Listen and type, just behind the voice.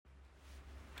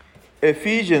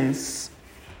Ephesians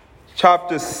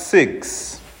chapter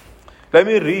 6. Let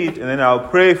me read and then I'll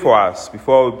pray for us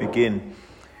before we begin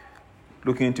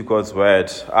looking into God's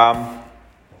word.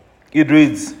 It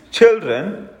reads,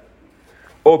 "Children,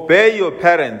 obey your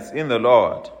parents in the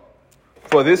Lord,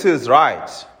 for this is right.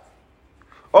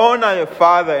 Honor your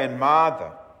father and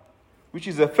mother, which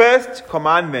is the first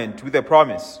commandment with a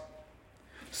promise,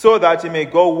 so that it may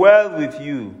go well with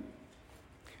you,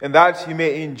 and that you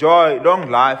may enjoy long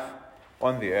life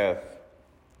on the earth.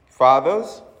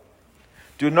 Fathers,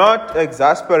 do not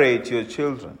exasperate your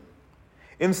children.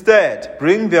 Instead,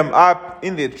 bring them up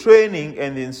in the training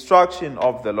and the instruction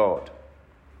of the Lord."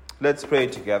 Let's pray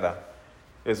together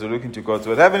as we look into God's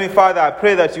word. Heavenly Father, I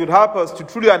pray that you would help us to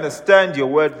truly understand your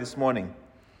word this morning.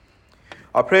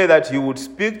 I pray that you would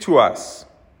speak to us.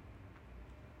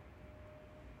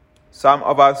 Some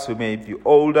of us who may be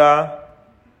older,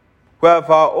 who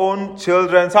have our own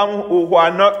children, some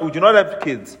who do not have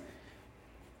kids,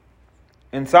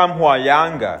 and some who are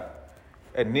younger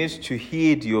and need to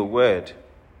heed your word.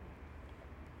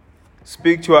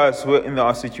 Speak to us in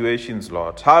our situations,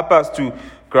 Lord. Help us to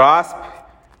grasp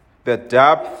the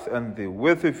depth and the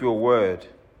width of your word.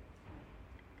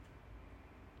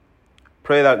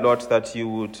 Pray that, Lord, that you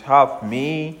would help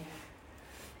me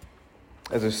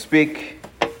as I speak,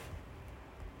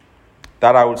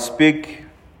 that I would speak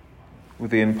with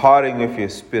the empowering of your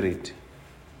Spirit,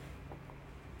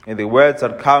 and the words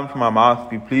that come from my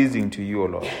mouth be pleasing to you, O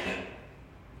Lord.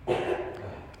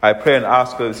 I pray and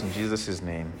ask this in Jesus'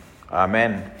 name.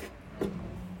 Amen.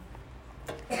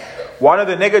 One of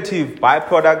the negative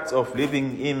byproducts of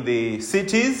living in the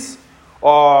cities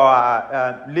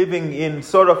or living in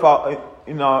sort of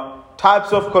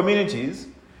types of communities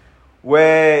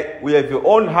where we have your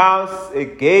own house, a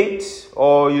gate,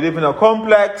 or you live in a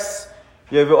complex,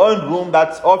 you have your own room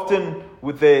that's often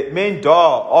with the main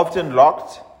door often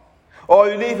locked, or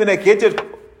you live in a gated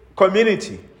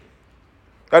community.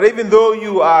 That even though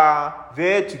you are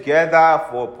there together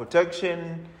for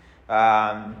protection,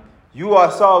 you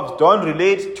ourselves don't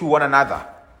relate to one another.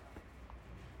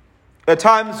 At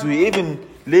times we even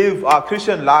live our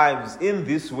Christian lives in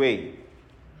this way.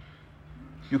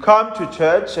 You come to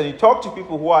church and you talk to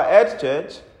people who are at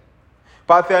church,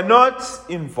 but they're not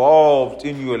involved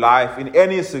in your life in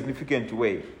any significant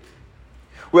way.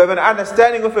 We have an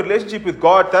understanding of a relationship with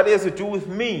God that has to do with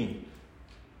me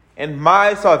and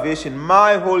my salvation,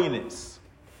 my holiness,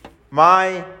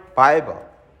 my Bible.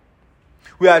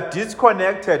 We are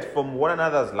disconnected from one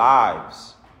another's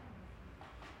lives.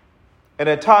 And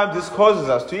at times this causes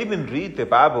us to even read the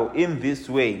Bible in this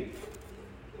way.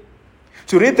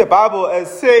 To read the Bible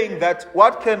as saying that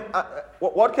what can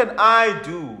I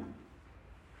do?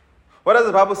 What does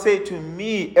the Bible say to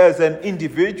me as an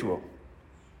individual?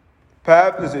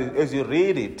 Perhaps as you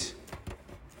read it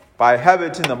by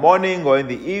habit in the morning or in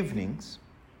the evenings,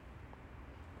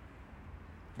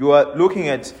 you are looking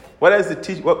at what is it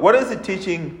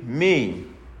teaching me?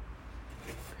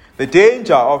 The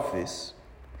danger of this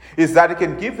is that it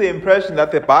can give the impression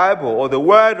that the Bible or the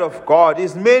Word of God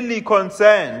is mainly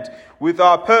concerned with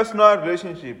our personal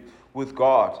relationship with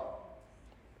God.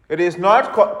 It is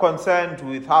not concerned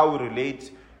with how we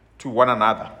relate to one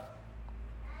another.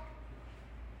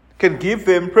 It can give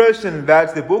the impression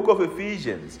that the book of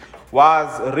Ephesians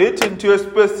was written to a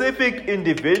specific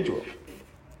individual,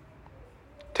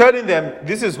 telling them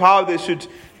this is how they should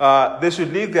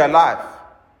live their life.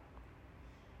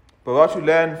 But what you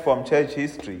learn from church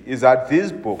history is that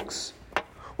these books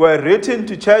were written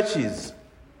to churches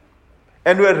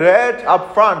and were read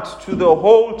up front to the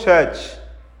whole church,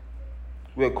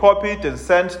 were copied and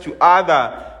sent to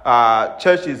other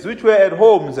churches which were at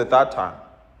homes at that time.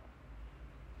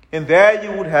 And there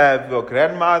you would have your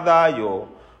grandmother,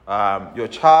 your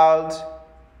child,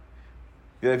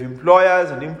 you have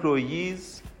employers and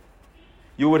employees,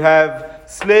 you would have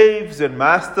slaves and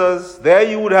masters, there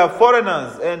you would have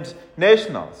foreigners and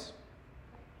nationals.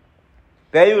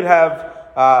 There you would have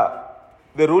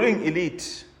the ruling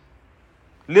elite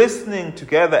listening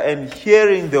together and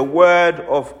hearing the word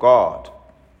of God.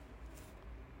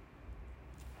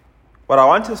 What I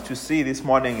want us to see this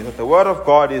morning is that the word of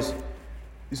God is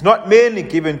not mainly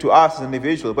given to us as an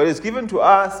individual, but it's given to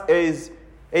us as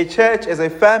a church, as a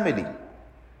family.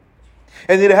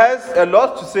 And it has a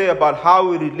lot to say about how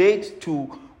we relate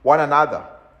to one another.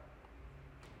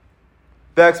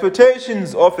 The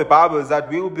expectations of the Bible is that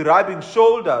we will be rubbing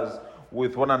shoulders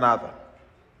with one another.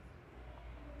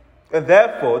 And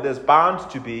therefore, there's bound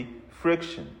to be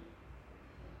friction.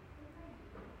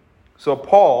 So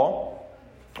Paul,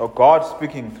 or God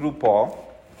speaking through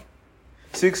Paul,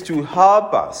 seeks to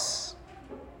help us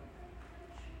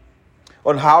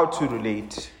on how to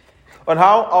relate, on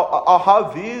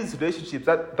how these relationships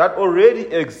that already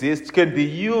exist can be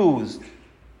used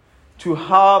to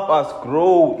help us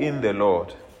grow in the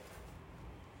Lord.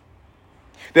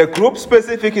 The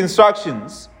group-specific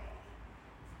instructions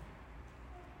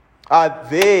are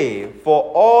there for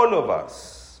all of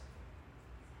us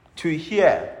to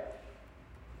hear.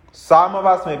 Some of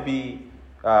us may be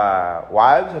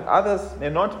wives and others may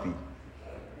not be.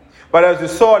 But as we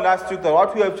saw last week, that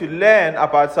what we have to learn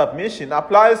about submission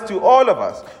applies to all of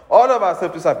us. All of us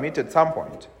have to submit at some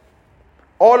point.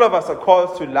 All of us are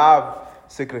called to love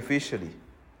sacrificially.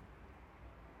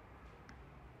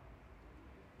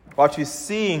 What we're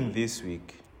seeing this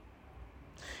week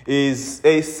is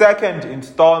a second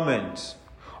installment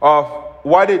of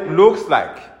what it looks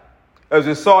like, as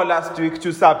we saw last week,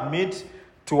 to submit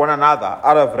to one another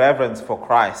out of reverence for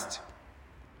Christ.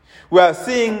 We are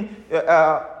seeing,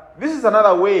 this is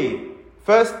another way.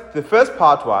 The first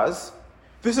part was,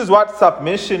 this is what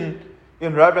submission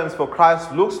in reverence for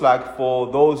Christ looks like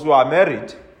for those who are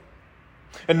married.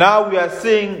 And now we are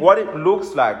seeing what it looks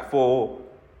like for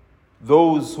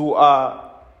those who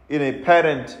are in a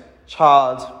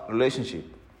parent-child relationship.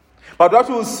 But what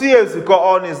we'll see as we go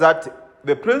on is that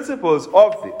the principles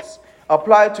of this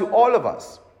apply to all of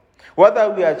us, whether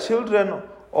we are children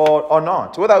or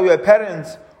not, whether we are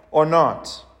parents or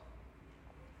not.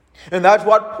 And that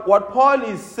what Paul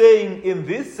is saying in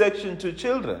this section to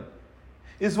children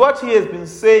is what he has been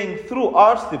saying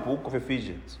throughout the book of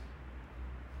Ephesians.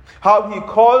 How he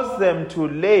calls them to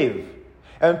live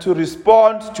and to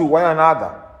respond to one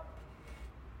another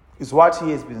is what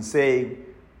he has been saying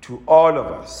to all of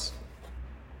us.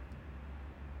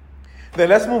 Then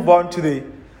let's move on to the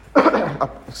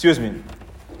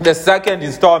the second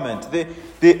installment. The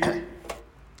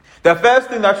first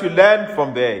thing that we learn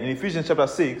from there in Ephesians chapter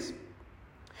 6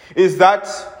 is that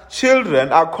children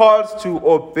are called to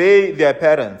obey their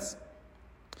parents.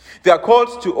 They are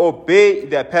called to obey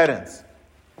their parents.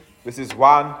 This is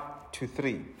 1 to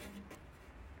 3.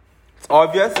 It's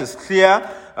obvious, it's clear.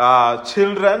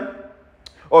 Children,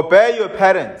 obey your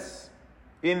parents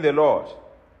in the Lord.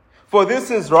 For this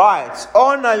is right.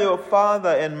 Honor your father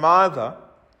and mother,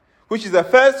 which is the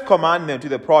first commandment to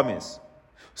the promise,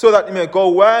 so that it may go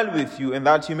well with you and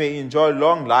that you may enjoy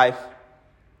long life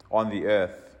on the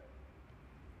earth.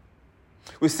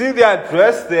 We see the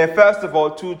address there, first of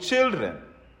all, to children.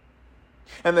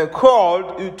 And they're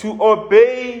called to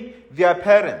obey their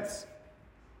parents.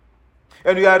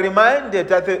 And we are reminded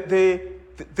that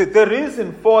the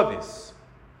reason for this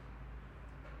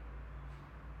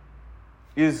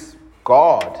is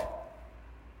God.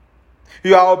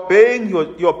 You are obeying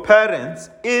your parents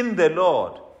in the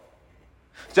Lord.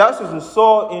 Just as we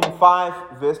saw in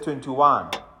 5 verse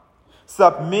 21.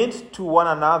 Submit to one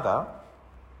another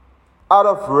out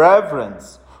of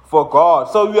reverence for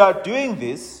God. So we are doing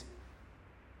this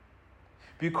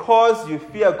because you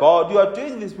fear God. You are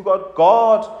doing this because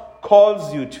God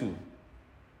calls you to.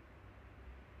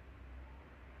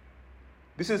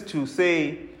 This is to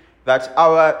say that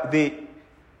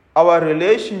our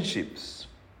relationships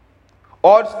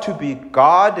ought to be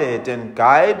guarded and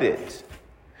guided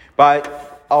by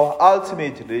our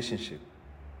ultimate relationship.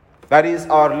 That is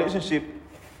our relationship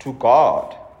to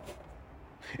God.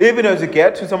 Even as we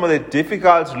get to some of the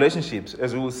difficult relationships,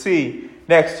 as we will see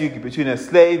next week, between a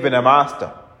slave and a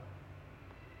master,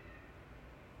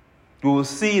 we will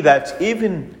see that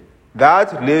even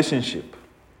that relationship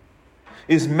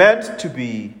is meant to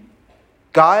be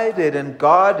guided and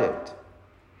guarded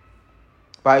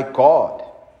by God.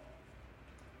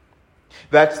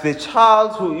 That the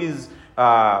child who is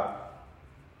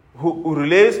who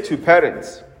relates to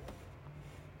parents,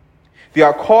 they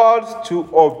are called to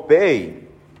obey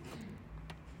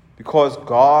because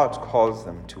God calls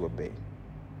them to obey.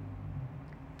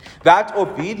 That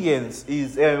obedience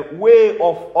is a way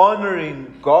of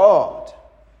honoring God.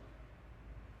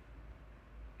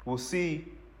 We'll see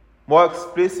more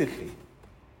explicitly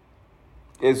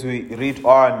as we read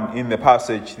on in the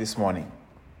passage this morning.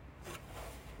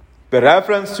 The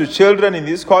reference to children in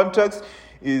this context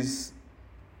is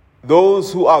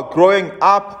those who are growing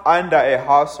up under a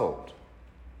household.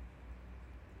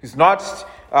 It's not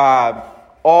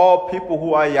all people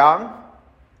who are young,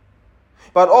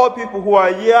 but all people who are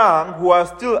young who are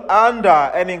still under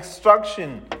an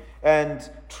instruction and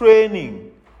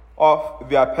training of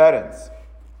their parents.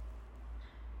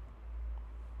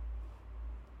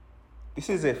 This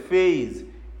is a phase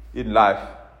in life.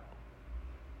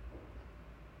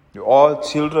 You're all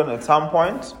children at some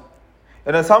point,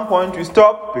 and at some point you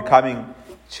stop becoming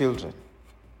children.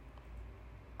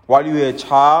 While you were a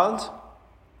child,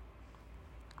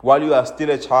 while you are still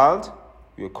a child,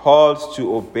 you're called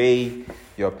to obey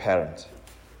your parent.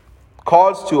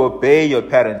 Called to obey your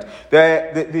parent.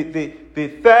 The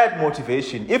third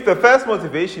motivation, if the first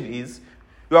motivation is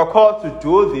you are called to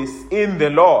do this in the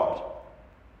Lord,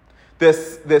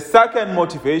 the second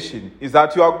motivation is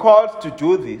that you are called to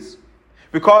do this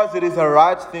because it is the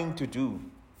right thing to do.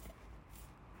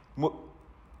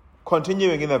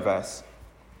 Continuing in the verse.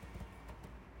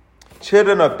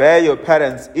 Children, obey your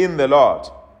parents in the Lord,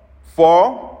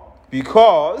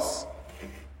 because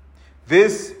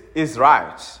this is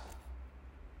right.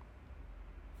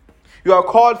 You are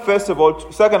called,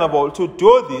 second of all, to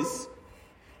do this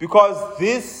because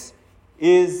this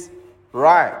is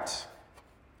right.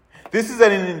 This is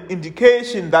an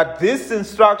indication that this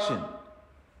instruction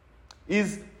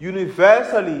is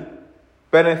universally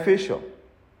beneficial,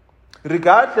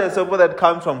 regardless of whether it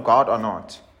comes from God or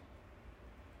not.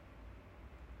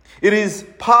 It is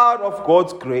part of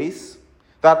God's grace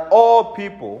that all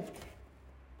people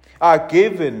are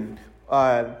given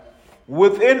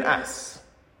within us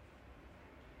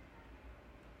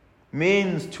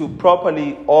means to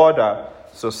properly order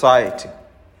society.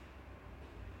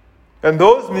 And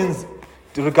those means,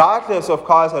 regardless of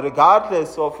caste or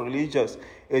regardless of religious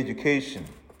education,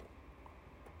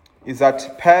 is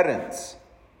that parents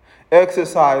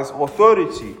exercise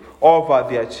authority over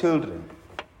their children,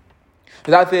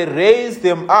 that they raise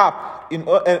them up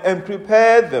and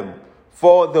prepare them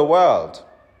for the world.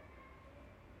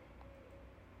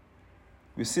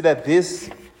 We see that this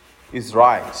is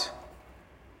right.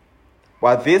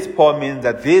 What this Paul means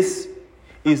that this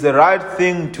is the right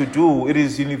thing to do. It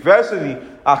is universally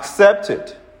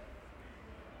accepted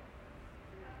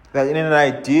that in an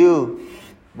ideal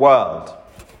world,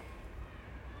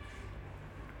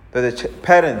 that the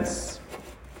parents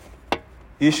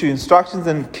issue instructions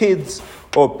and kids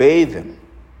obey them.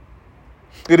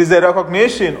 It is a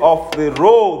recognition of the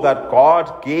role that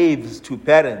God gives to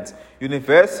parents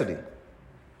universally,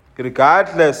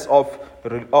 regardless of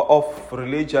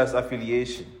religious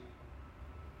affiliation.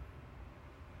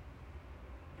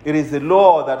 It is the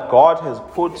law that God has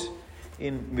put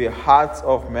in the hearts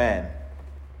of men,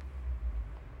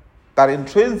 that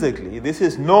intrinsically this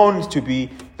is known to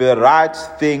be the right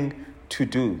thing to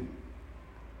do.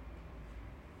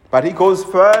 But he goes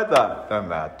further than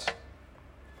that.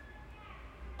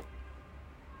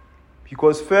 He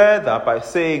goes further by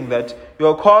saying that you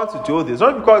are called to do this,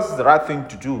 not because it's the right thing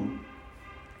to do,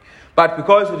 but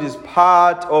because it is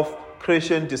part of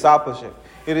Christian discipleship.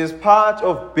 It is part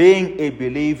of being a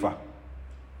believer.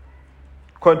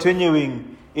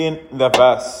 Continuing in the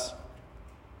verse.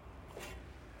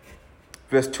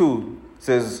 Verse 2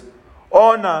 says,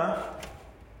 honor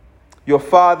your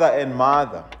father and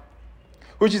mother,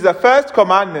 which is the first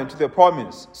commandment to the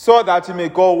promise, so that it may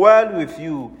go well with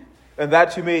you and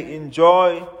that you may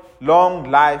enjoy long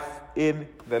life in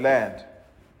the land,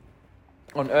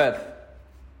 on earth.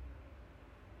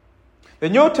 The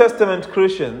New Testament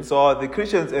Christians, or the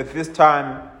Christians at this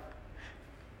time,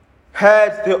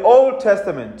 had the Old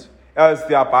Testament as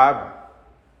their Bible.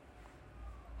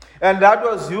 And that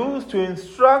was used to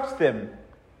instruct them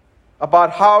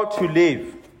about how to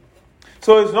live.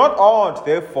 So it's not odd,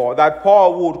 therefore, that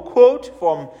Paul would quote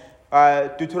from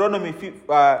Deuteronomy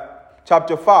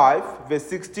chapter 5, verse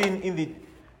 16, in the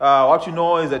what you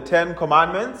know is the Ten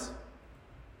Commandments.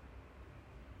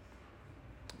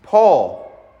 Paul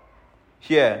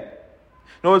here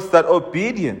notes that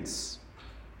obedience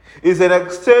is an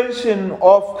extension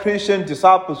of Christian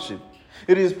discipleship.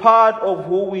 It is part of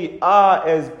who we are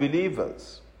as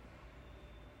believers.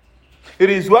 It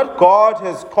is what God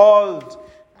has called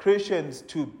Christians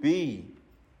to be.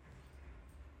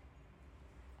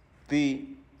 The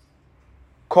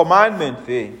commandment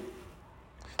there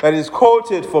that is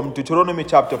quoted from Deuteronomy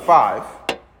chapter 5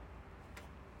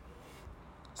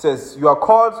 says, you are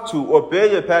called to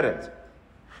obey your parents.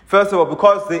 First of all,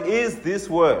 because there is this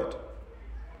word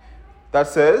that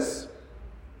says,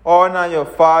 honor your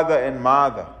father and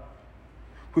mother,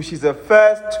 which is the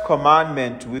first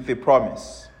commandment with a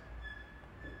promise,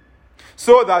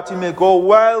 so that it may go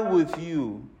well with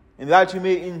you and that you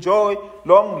may enjoy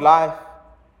long life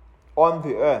on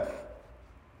the earth.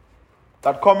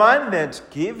 That commandment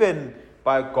given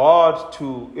by God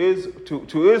to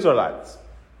Israelites.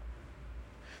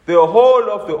 The whole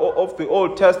of the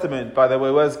Old Testament, by the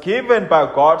way, was given by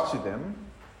God to them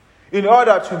in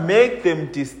order to make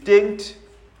them distinct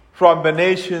from the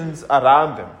nations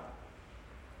around them.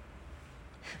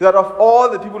 That of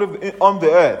all the people on the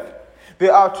earth, they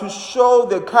are to show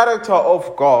the character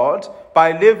of God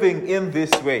by living in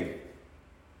this way.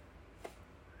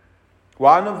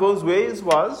 One of those ways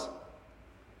was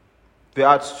They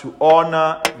are to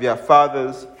honor their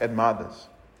fathers and mothers.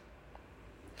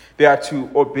 They are to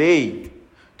obey,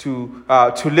 to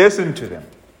listen to them,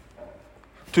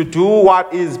 to do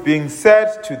what is being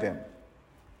said to them.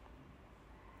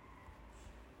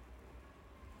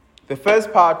 The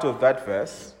first part of that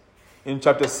verse in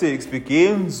chapter 6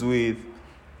 begins with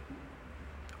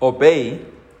obey,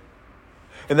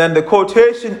 and then the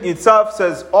quotation itself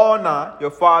says, honor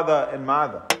your father and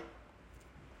mother.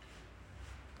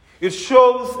 It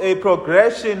shows a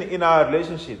progression in our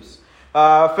relationships.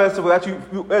 First of all, that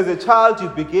you, as a child, you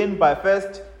begin by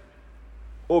first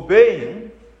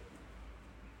obeying,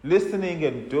 listening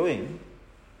and doing.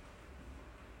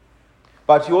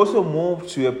 But you also move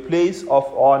to a place of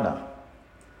honor.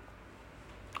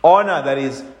 Honor that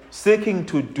is seeking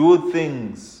to do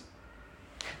things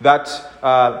that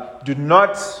do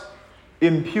not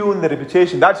impugn the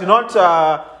reputation, that do not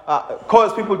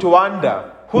cause people to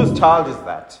wonder, whose child is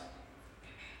that?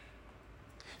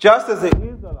 Just as the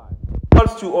Israelites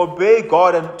wants to obey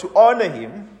God and to honor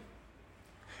Him,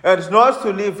 and not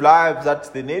to live lives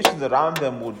that the nations around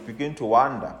them would begin to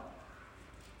wonder.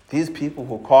 These people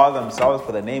who call themselves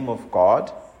for the name of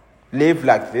God live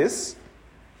like this.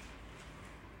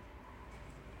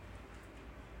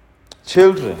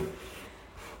 Children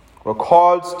were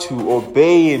called to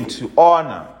obey and to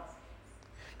honor,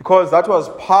 because that was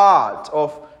part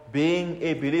of being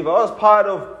a believer. That was part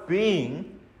of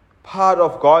being part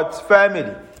of God's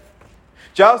family.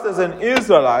 Just as an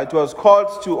Israelite was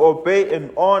called to obey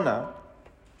and honor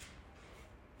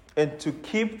and to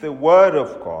keep the word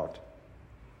of God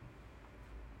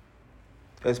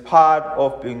as part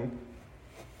of being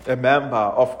a member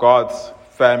of God's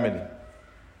family.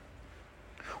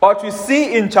 What we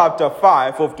see in chapter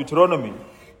 5 of Deuteronomy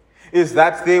is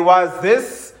that there were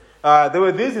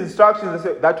these instructions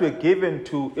that were given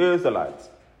to Israelites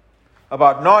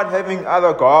about not having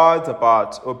other gods,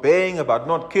 about obeying, about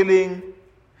not killing.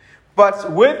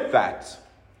 But with that,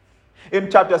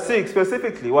 in chapter 6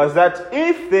 specifically, was that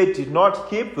if they did not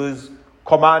keep those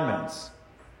commandments,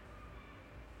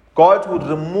 God would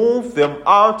remove them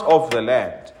out of the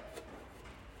land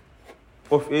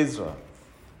of Israel.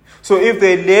 So if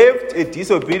they lived a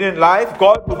disobedient life,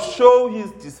 God would show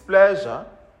His displeasure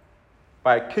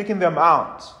by kicking them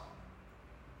out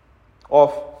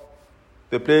of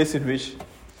the place in which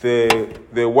they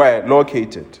were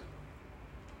located.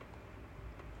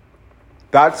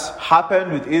 That's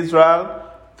happened with Israel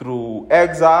through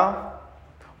exile,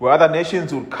 where other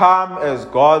nations would come as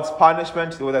God's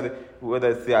punishment, whether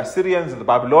it's the Assyrians or the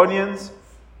Babylonians,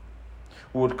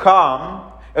 would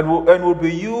come and would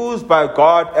be used by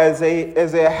God as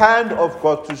a hand of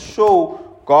God to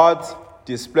show God's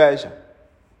displeasure.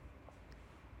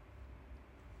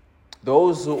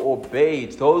 Those who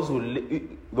obeyed, those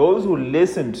who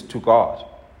listened to God.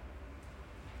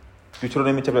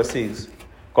 Deuteronomy chapter 6,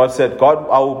 God said, God,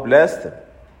 I will bless them.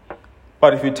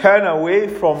 But if you turn away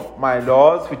from my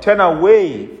laws, if you turn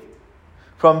away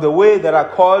from the way that I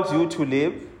called you to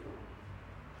live,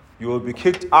 you will be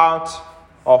kicked out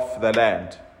of the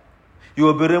land. You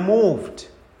will be removed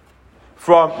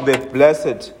from the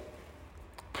blessed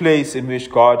place in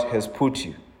which God has put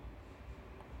you.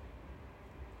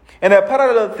 And a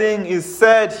parallel thing is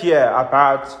said here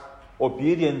about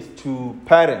obedience to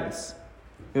parents,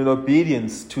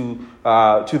 obedience to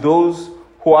those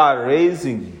who are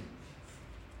raising you.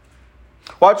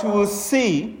 What you will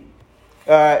see,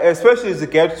 especially as you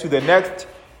get to the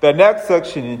next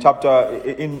section in chapter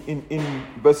in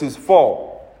verses 4,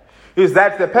 is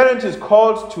that the parent is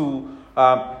called to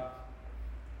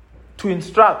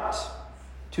instruct,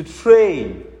 to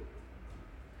train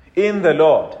in the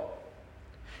Lord.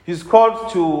 He's called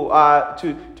to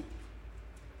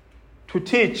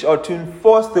teach or to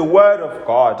enforce the word of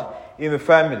God in the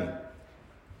family.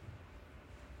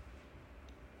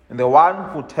 And the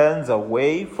one who turns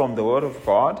away from the word of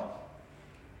God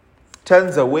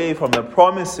turns away from the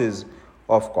promises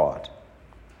of God.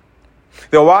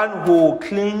 The one who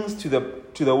clings to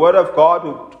the word of God,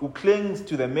 who clings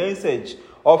to the message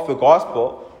of the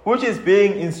gospel, which is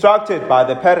being instructed by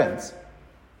the parents,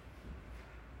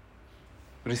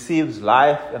 receives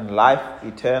life and life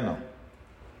eternal.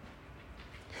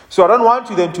 So I don't want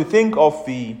you then to think of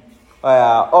the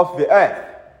earth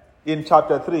in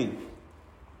chapter 3,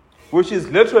 which is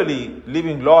literally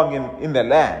living long in the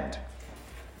land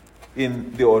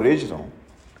in the original.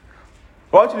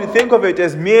 I want you to think of it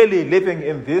as merely living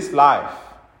in this life.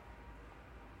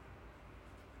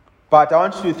 But I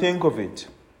want you to think of it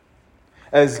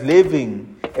as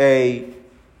living a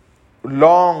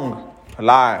long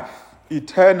life,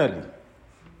 eternally.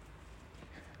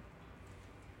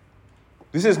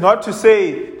 This is not to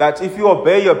say that if you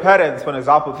obey your parents, for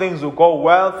example, things will go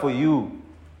well for you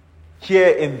here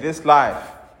in this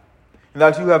life, and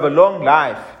that you have a long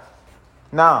life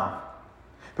now.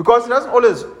 Because it doesn't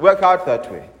always work out that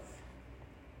way.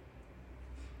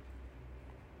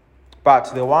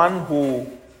 But the one who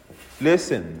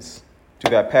listens to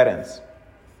their parents,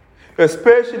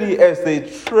 especially as they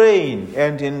train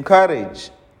and encourage,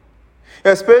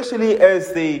 especially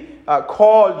as they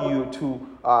call you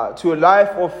to a life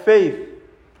of faith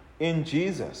in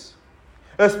Jesus,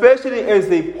 especially as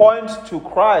they point to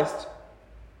Christ,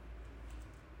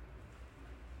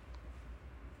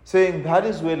 saying that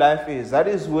is where life is, that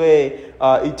is where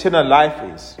eternal life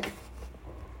is.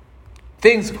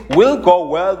 Things will go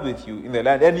well with you in the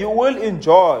land, and you will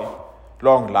enjoy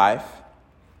long life.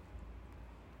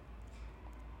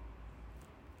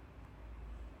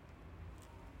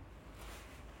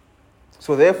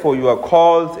 So therefore, you are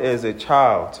called as a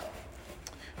child,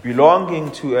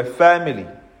 belonging to a family,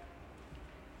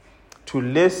 to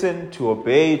listen, to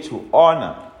obey, to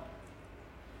honor.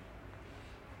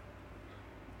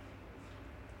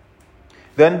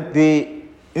 Then the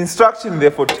instruction,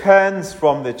 therefore, turns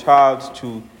from the child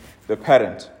to the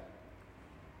parent.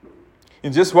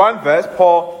 In just one verse,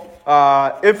 Paul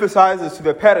emphasizes to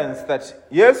the parents that,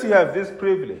 yes, you have this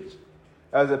privilege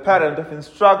as a parent of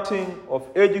instructing, of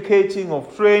educating,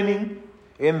 of training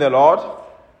in the Lord.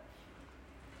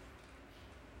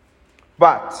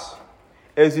 But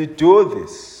as you do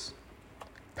this,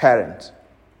 parent,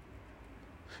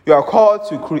 you are called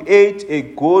to create a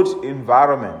good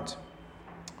environment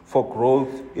for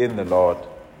growth in the Lord.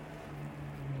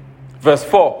 Verse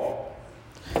 4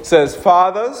 says,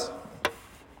 fathers.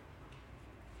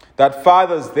 That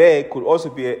fathers there could also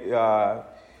be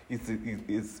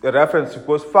is a reference to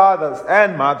both fathers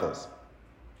and mothers,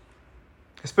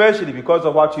 especially because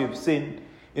of what you have seen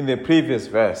in the previous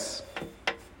verse.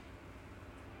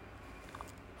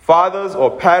 Fathers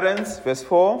or parents, verse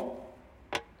 4,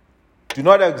 do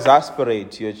not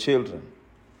exasperate your children.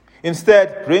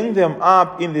 Instead, bring them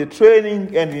up in the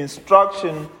training and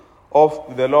instruction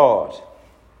of the Lord.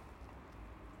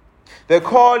 The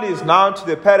call is now to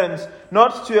the parents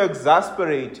not to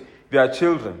exasperate their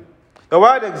children. The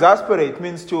word exasperate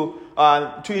means to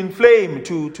inflame,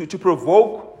 to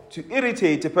provoke, to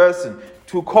irritate a person,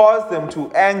 to cause them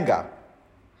to anger.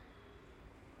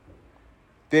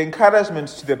 The encouragement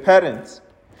to the parents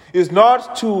is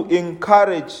not to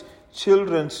encourage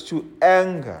children to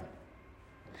anger.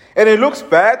 And it looks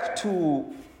back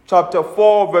to chapter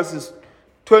 4, verses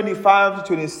 25 to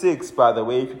 26, by the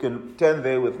way, if you can turn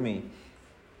there with me.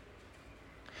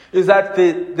 Is that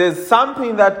there's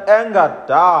something that anger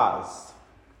does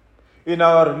in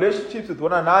our relationships with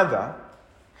one another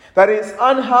that is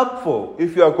unhelpful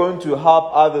if you are going to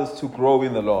help others to grow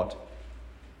in the Lord.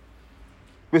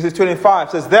 Verses 25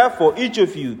 says, therefore, each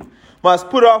of you must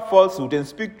put off falsehood and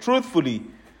speak truthfully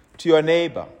to your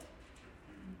neighbor.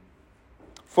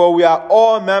 For we are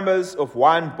all members of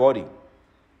one body.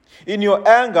 In your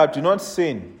anger, do not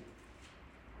sin.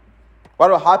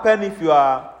 What will happen if you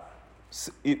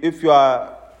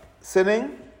are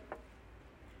sinning?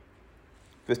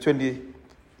 Verse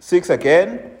 26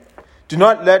 again. Do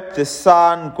not let the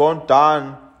sun go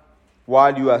down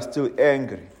while you are still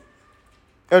angry.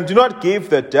 And do not give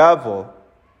the devil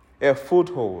a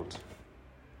foothold.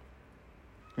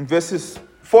 In verses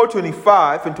 4,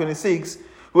 25 and 26,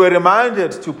 we are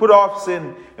reminded to put off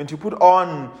sin and to put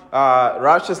on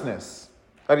righteousness.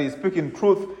 That is, speaking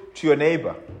truth to your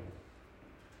neighbor.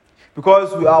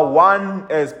 Because we are one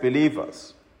as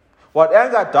believers. What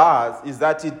anger does is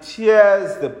that it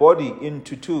tears the body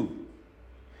into two.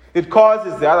 It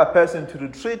causes the other person to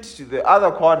retreat to the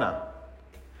other corner.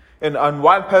 And on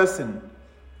one person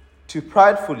to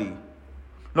pridefully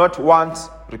not want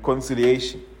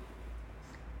reconciliation.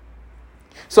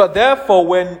 So therefore,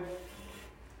 when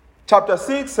chapter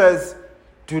 6 says,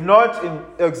 do not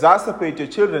exacerbate your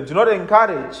children, do not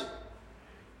encourage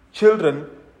children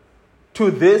to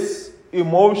this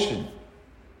emotion.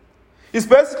 It's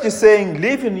basically saying,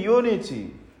 live in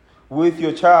unity with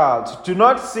your child. Do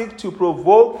not seek to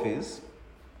provoke this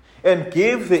and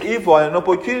give the evil an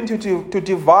opportunity to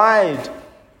divide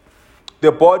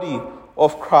the body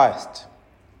of Christ.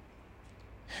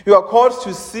 You are called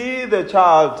to see the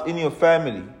child in your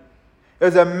family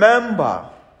as a member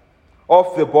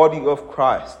of the body of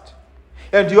Christ.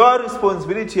 And your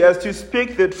responsibility is to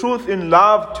speak the truth in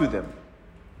love to them.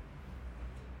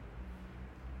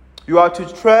 You are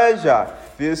to treasure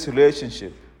this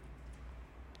relationship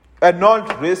and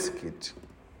not risk it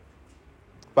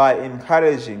by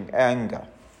encouraging anger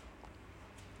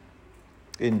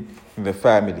in the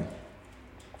family.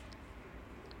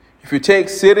 if you take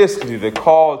seriously the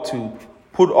call to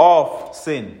put off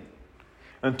sin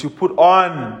and to put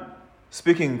on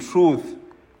speaking truth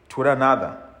to one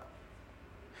another,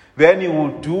 then you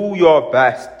will do your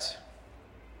best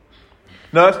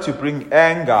not to bring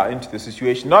anger into the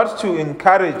situation, not to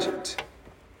encourage it.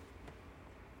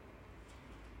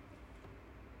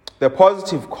 The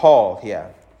positive call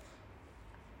here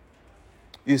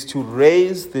is to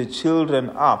raise the children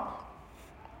up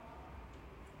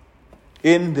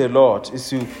in the Lord,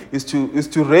 is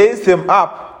to raise them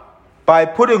up by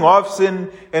putting off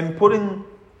sin and putting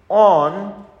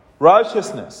on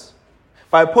righteousness,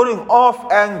 by putting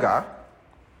off anger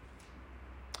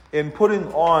and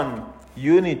putting on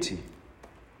unity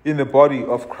in the body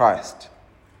of Christ.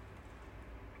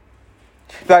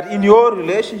 That in your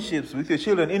relationships with your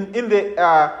children, in the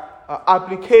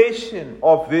application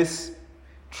of this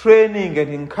training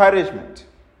and encouragement,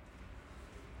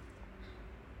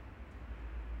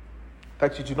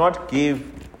 that you do not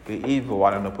give the evil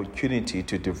one an opportunity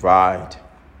to divide.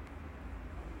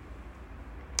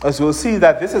 As we'll see,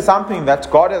 that this is something that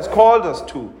God has called us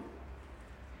to.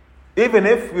 Even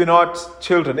if we're not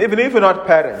children, even if we're not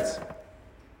parents,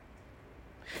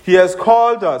 He has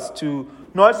called us to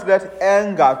not let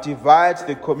anger divide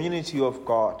the community of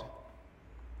God.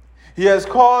 He has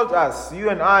called us,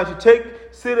 you and I, to take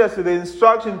seriously the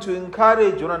instruction to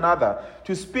encourage one another,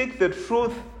 to speak the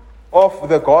truth of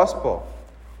the gospel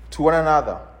to one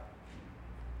another.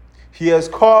 He has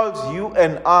called you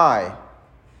and I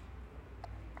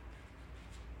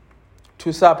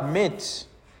to submit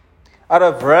out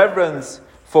of reverence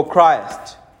for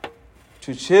Christ.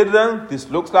 To children, this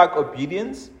looks like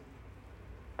obedience,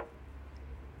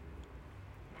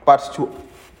 but to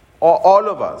all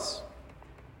of us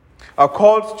are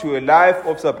called to a life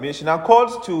of submission, are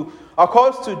called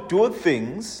to do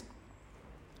things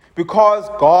because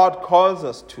God calls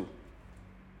us to.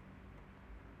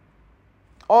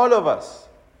 All of us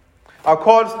are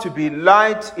called to be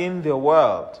light in the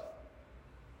world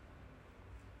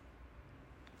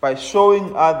by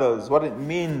showing others what it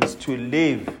means to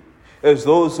live as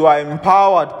those who are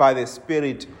empowered by the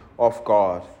Spirit of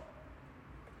God.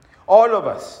 All of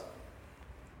us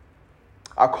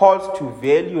are called to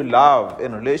value love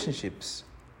in relationships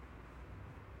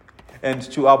and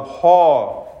to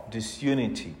abhor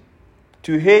disunity,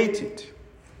 to hate it,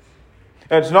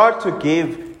 and not to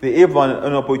give the evil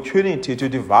an opportunity to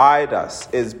divide us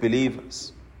as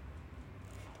believers.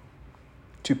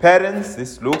 To parents,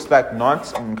 this looks like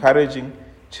not encouraging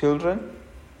children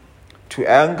to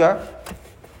anger,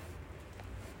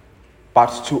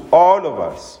 but to all of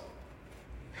us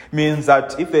means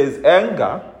that if there is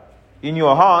anger in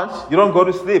your heart, you don't go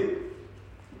to sleep.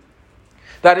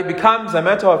 That it becomes a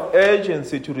matter of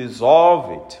urgency to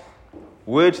resolve it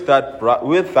with that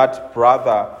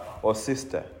brother or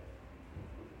sister,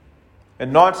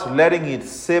 and not letting it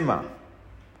simmer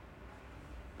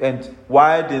and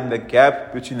widen the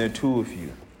gap between the two of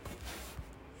you.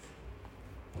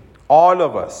 All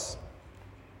of us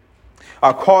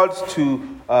are called to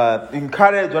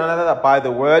encourage one another by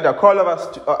the word. Are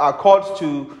called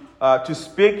to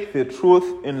speak the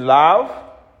truth in love,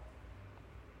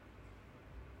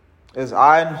 as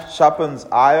iron sharpens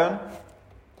iron.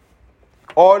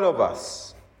 All of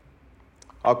us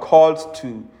are called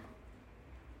to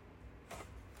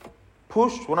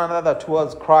push one another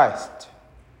towards Christ,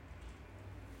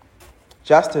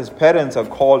 just as parents are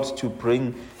called to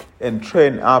bring and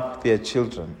train up their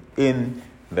children in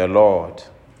the Lord.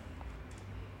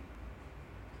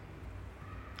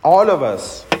 All of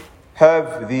us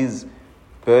have these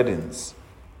burdens.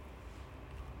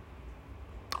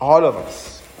 All of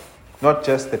us, not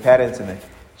just the parents and the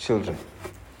children.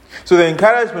 So the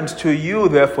encouragement to you,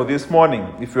 therefore, this morning,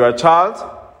 if you're a child,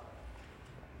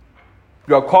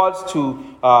 you are called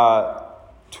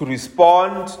to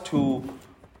respond to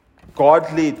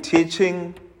godly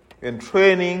teaching and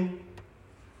training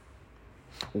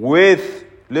with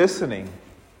listening,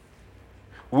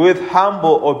 with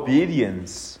humble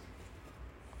obedience.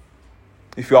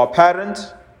 If you are a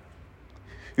parent,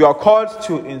 you are called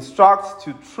to instruct,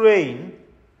 to train,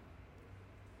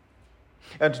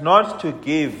 and not to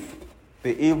give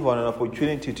the evil an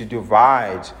opportunity to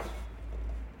divide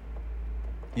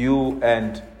you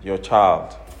and your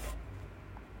child.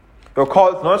 You're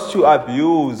called not to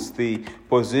abuse the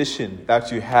position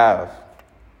that you have,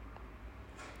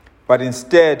 but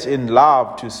instead in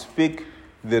love to speak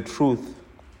the truth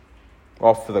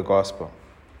of the gospel.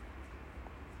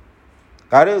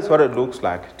 That is what it looks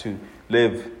like to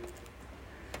live,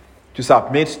 to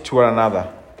submit to one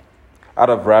another out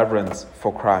of reverence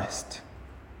for Christ.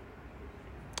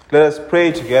 Let us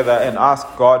pray together and ask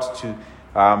God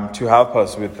to help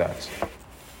us with that.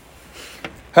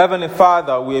 Heavenly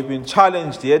Father, we have been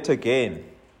challenged yet again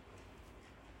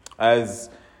as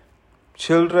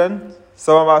children,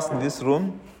 some of us in this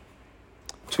room,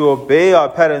 to obey our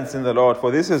parents in the Lord,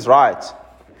 for this is right,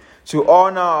 to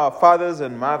honor our fathers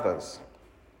and mothers,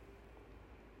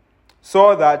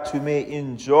 so that we may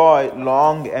enjoy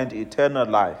long and eternal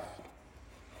life.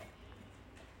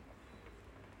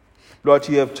 Lord,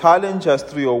 you have challenged us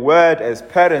through your word as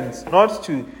parents not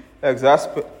to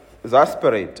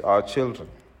exasperate our children,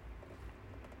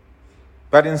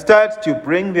 but instead to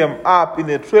bring them up in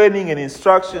the training and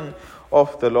instruction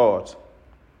of the Lord.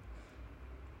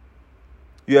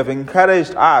 You have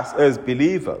encouraged us as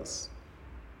believers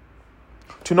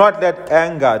to not let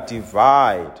anger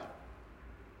divide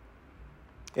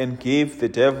and give the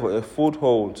devil a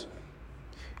foothold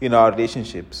in our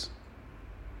relationships.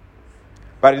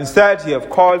 But instead, you have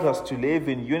called us to live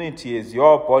in unity as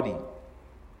your body.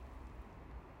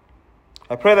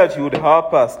 I pray that you would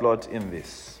help us, Lord, in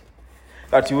this.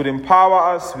 That you would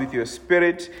empower us with your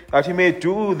Spirit, that you may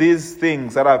do these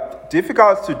things that are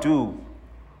difficult to do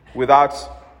without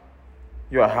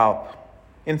your help.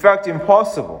 In fact,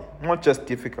 impossible, not just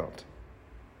difficult.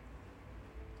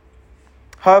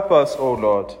 Help us, O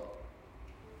Lord.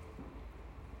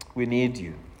 We need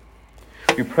you.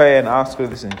 We pray and ask for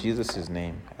this in Jesus'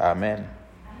 name. Amen.